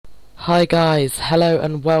Hi guys, hello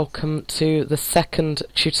and welcome to the second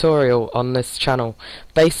tutorial on this channel.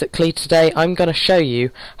 Basically today I'm going to show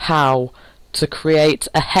you how to create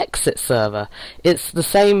a Hexxit server. It's the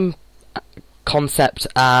same concept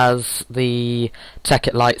as the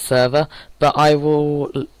Hexxit Lite server, but I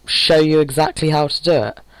will show you exactly how to do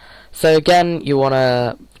it. So again, you want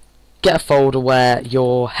to get a folder where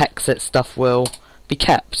your Hexxit stuff will be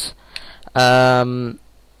kept. So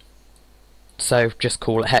just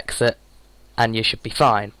call it Hexxit and you should be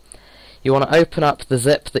fine. You want to open up the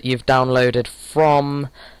zip that you've downloaded from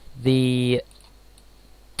the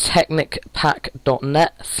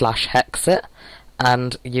technicpack.net/Hexxit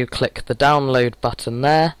and you click the download button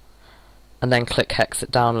there and then click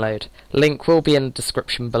Hexxit download. Link will be in the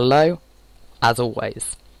description below as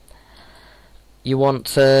always. You want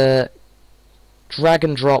to drag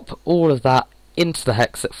and drop all of that into the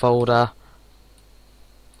Hexxit folder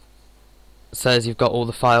so as you've got all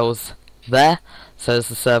the files there, so as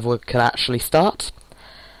the server can actually start.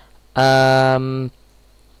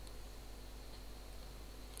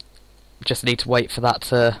 Just need to wait for that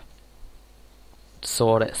to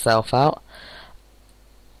sort itself out.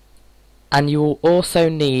 And you will also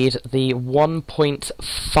need the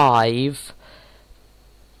 1.5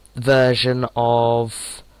 version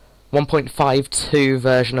of 1.52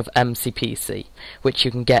 version of MCPC, which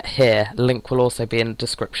you can get here. Link will also be in the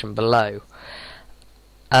description below.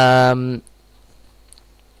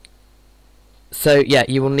 So yeah,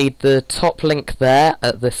 you will need the top link there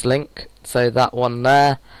at this link, so that one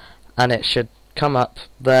there, and it should come up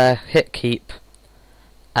there, hit keep,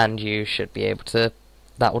 and you should be able to,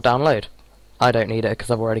 that will download. I don't need it because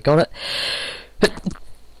I've already got it.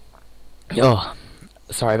 Oh,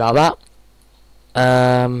 sorry about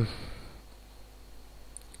that.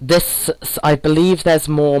 I believe there's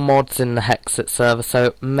more mods in the Hexxit server, so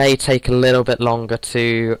it may take a little bit longer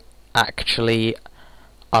to actually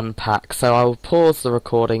unpack. So I will pause the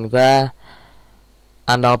recording there,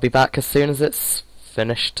 and I'll be back as soon as it's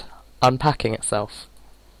finished unpacking itself.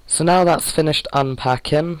 So now that's finished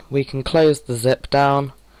unpacking, we can close the zip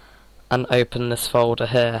down and open this folder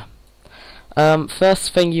here.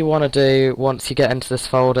 First thing you want to do once you get into this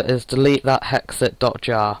folder is delete that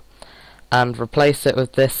Hexxit.jar. And replace it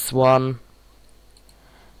with this one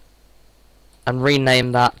and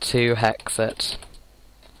rename that to Hexxit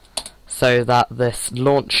so that this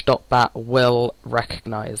launch.bat will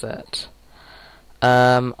recognize it.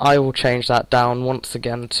 I will change that down once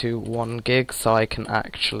again to 1 gig so I can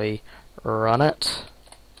actually run it.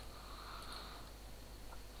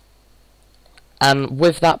 And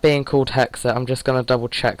with that being called Hexxit, I'm just going to double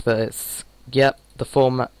check that it's, yep, the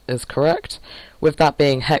format is correct. With that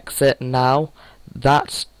being Hexxit now,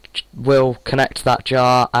 that will connect to that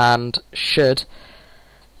jar and should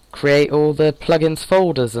create all the plugins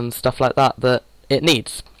folders and stuff like that that it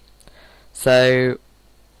needs. So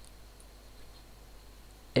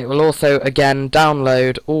it will also again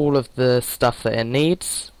download all of the stuff that it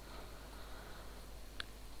needs.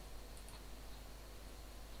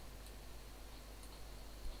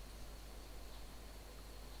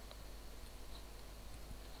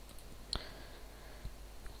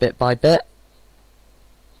 Bit by bit.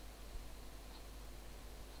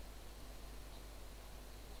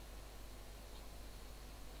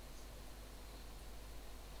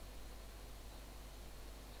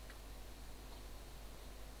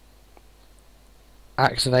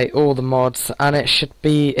 Activate all the mods and it should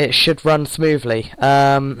run smoothly.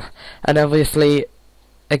 And obviously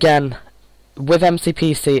again with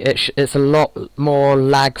MCPC it's a lot more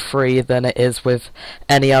lag free than it is with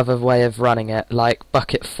any other way of running it, like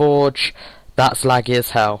Bucket Forge. That's laggy as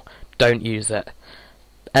hell, don't use it.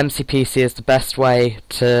 MCPC is the best way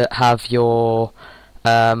to have your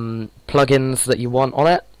plugins that you want on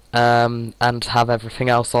it, and have everything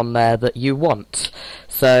else on there that you want.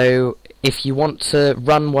 So if you want to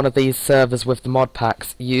run one of these servers with the mod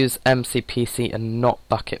packs, use MCPC and not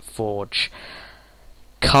Bucket Forge.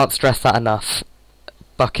 Can't stress that enough.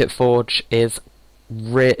 Bucket Forge is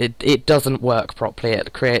it doesn't work properly.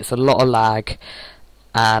 It creates a lot of lag,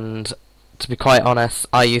 and to be quite honest,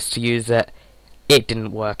 I used to use it. It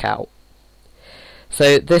didn't work out.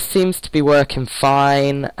 So this seems to be working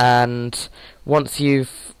fine, and once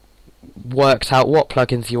you've worked out what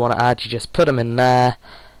plugins you want to add, you just put them in there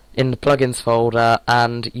in the plugins folder,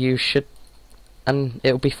 and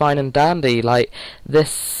it'll be fine and dandy. Like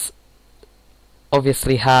this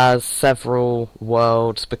obviously has several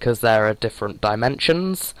worlds because there are different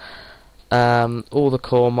dimensions. All the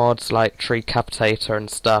core mods like Tree Capitator and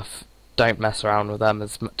stuff, don't mess around with them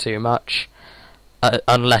too much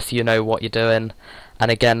unless you know what you're doing.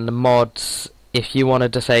 And again, the mods if you want to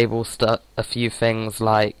disable a few things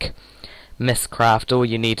like miscraft, all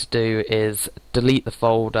you need to do is delete the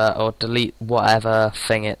folder or delete whatever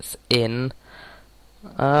thing it's in.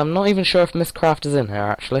 I'm not even sure if miscraft is in here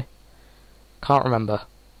actually. Can't remember.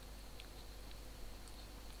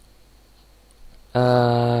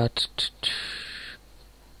 Where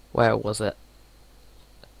was it?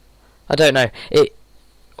 I don't know.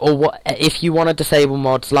 Or what if you want to disable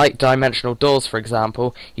mods like dimensional doors, for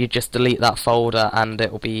example? You just delete that folder and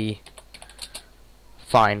it will be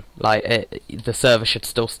fine. Like the server should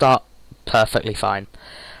still start perfectly fine.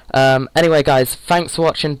 Anyway, guys, thanks for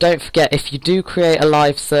watching. Don't forget, if you do create a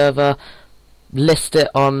live server, list it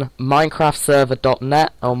on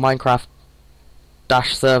minecraftserver.net or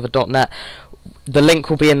minecraft-server.net. The link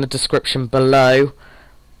will be in the description below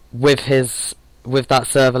with that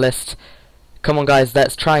server list. Come on, guys,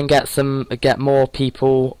 let's try and get more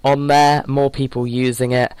people on there, more people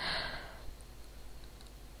using it,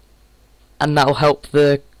 and that'll help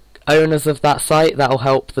the owners of that site. That'll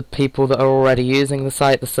help the people that are already using the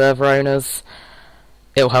site, the server owners.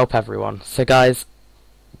 It'll help everyone. So, guys,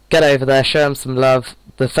 get over there, show them some love.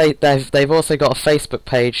 They've also got a Facebook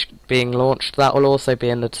page being launched. That will also be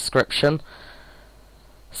in the description.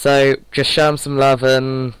 So just show them some love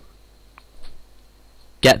and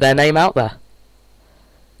get their name out there.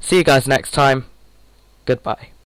 See you guys next time. Goodbye.